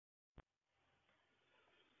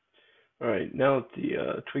Alright, now that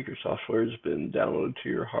the TwEECer software has been downloaded to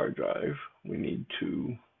your hard drive, we need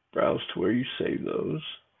to browse to where you save those.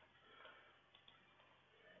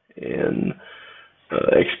 And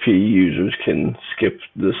XP users can skip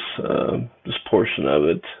this portion of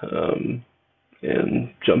it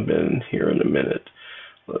and jump in here in a minute.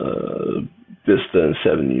 Vista and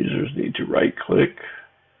 7 users need to right-click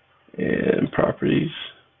and Properties,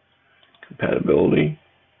 Compatibility,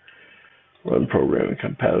 run program in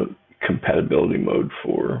compatibility mode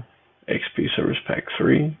for XP Service Pack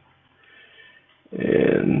 3,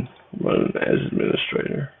 and run as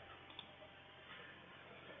administrator.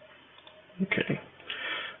 Okay,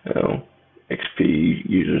 now XP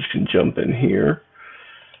users can jump in here,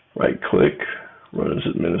 right-click, run as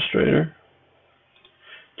administrator,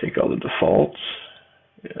 take all the defaults,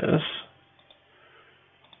 yes.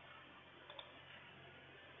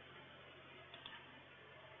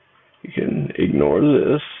 You can ignore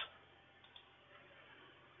this,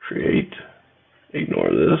 create, ignore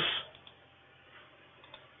this,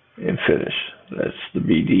 and finish. That's the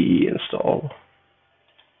BDE install.